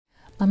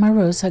Mama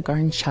Rosa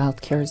Garden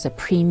Childcare is a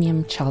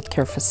premium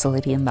childcare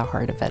facility in the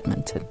heart of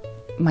Edmonton.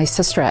 My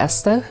sister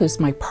Esta, who's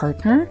my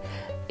partner,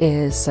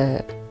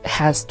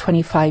 has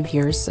 25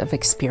 years of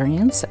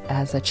experience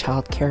as a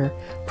childcare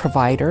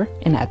provider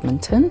in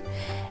Edmonton,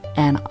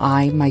 and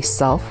I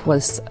myself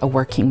was a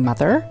working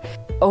mother.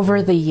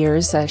 Over the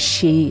years, as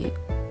she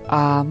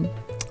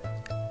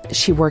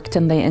worked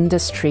in the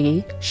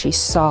industry, she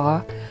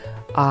saw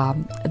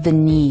the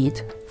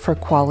need for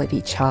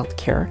quality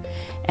childcare,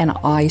 and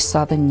I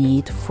saw the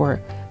need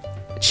for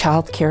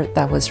childcare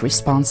that was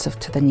responsive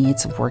to the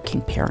needs of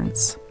working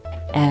parents.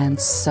 And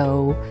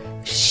so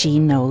she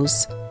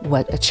knows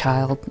what a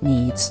child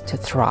needs to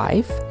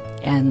thrive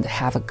and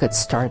have a good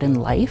start in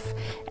life,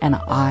 and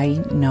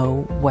I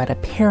know what a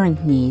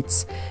parent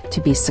needs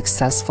to be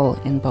successful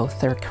in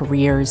both their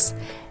careers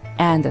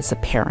and as a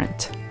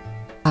parent.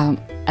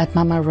 At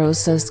Mama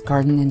Rosa's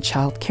Garden and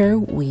Childcare,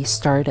 we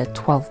start at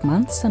 12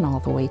 months and all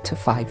the way to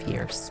 5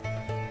 years.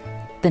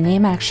 The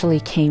name actually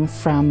came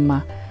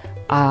from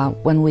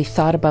when we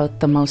thought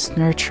about the most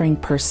nurturing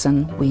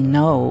person we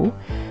know,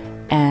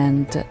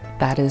 and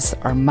that is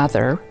our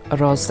mother,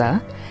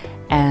 Rosa,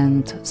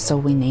 and so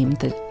we named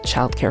the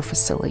childcare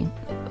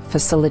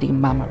facility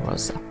Mama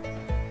Rosa.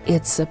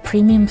 It's a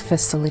premium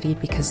facility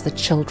because the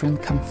children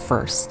come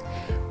first,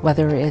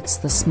 whether it's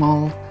the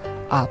small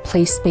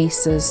play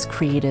spaces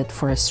created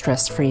for a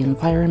stress-free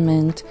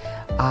environment,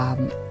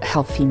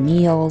 healthy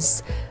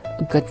meals,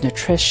 good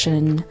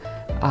nutrition,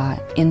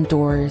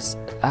 indoors,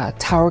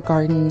 tower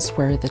gardens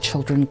where the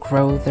children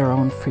grow their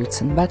own fruits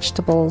and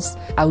vegetables,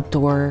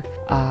 outdoor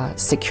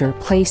secure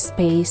play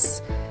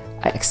space,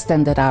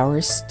 extended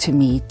hours to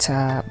meet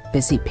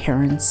busy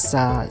parents'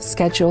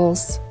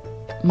 schedules.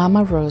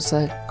 Mama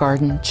Rosa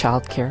Garden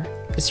Childcare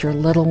is your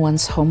little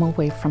one's home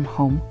away from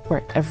home,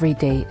 where every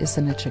day is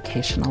an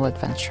educational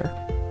adventure.